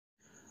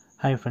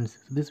Hi friends,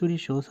 so this video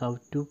shows how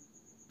to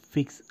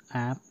fix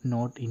app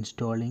not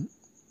installing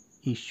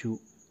issue.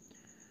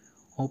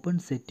 Open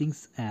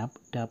settings app,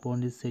 tap on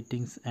the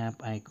settings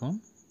app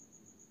icon,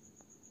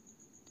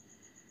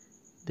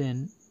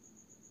 then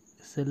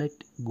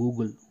select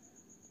Google,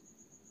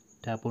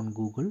 tap on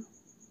Google,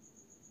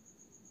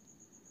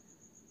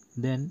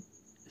 then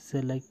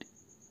select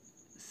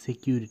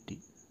security,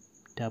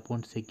 tap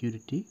on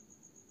security,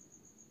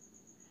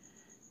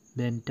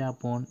 then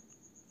tap on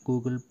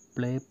Google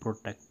Play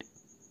Protect,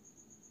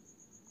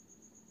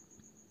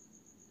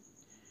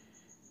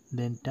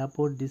 then tap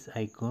on this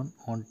icon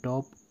on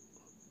top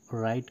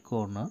right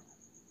corner,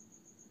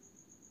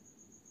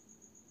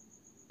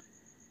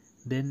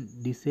 then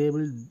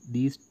disable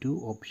these two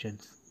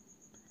options,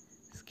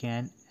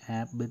 scan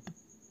app with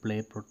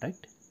Play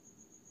Protect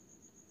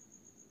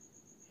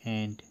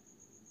and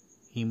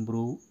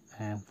improve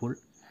harmful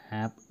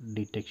app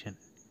detection.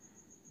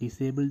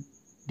 Disable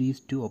these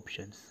two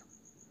options.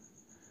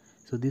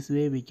 So this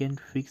way we can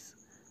fix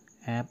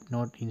app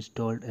not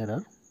installed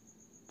error.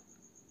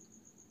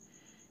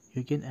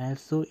 You can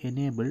also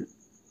enable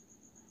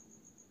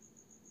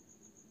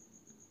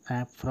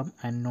app from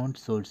unknown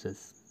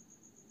sources.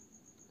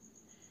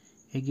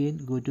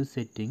 Again go to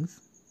settings,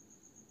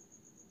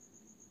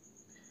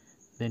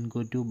 then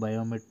go to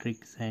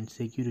biometrics and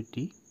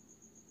security,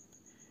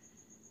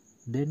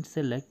 then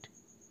select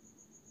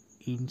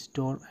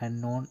install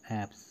unknown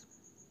apps.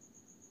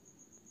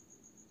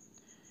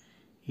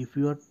 If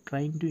you are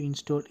trying to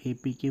install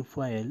APK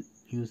file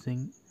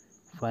using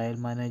file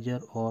manager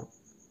or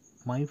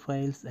my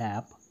files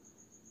app,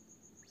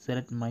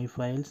 select my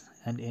files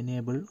and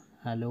enable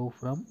allow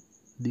from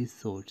this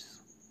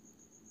source.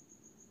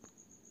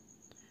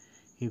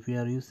 If you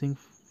are using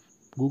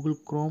Google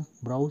Chrome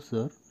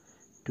browser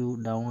to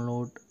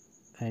download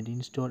and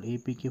install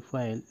APK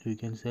file, you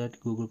can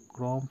select Google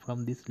Chrome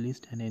from this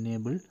list and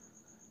enable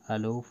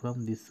allow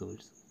from this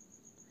source.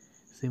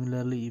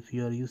 Similarly, if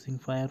you are using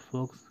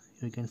Firefox,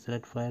 you can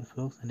select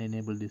Firefox and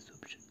enable this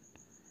option.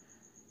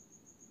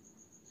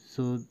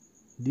 So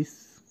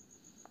this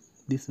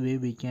way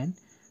we can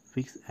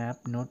fix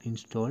app not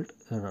installed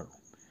error.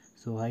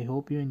 So I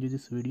hope you enjoy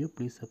this video.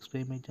 Please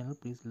subscribe my channel,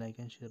 please like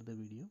and share the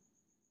video.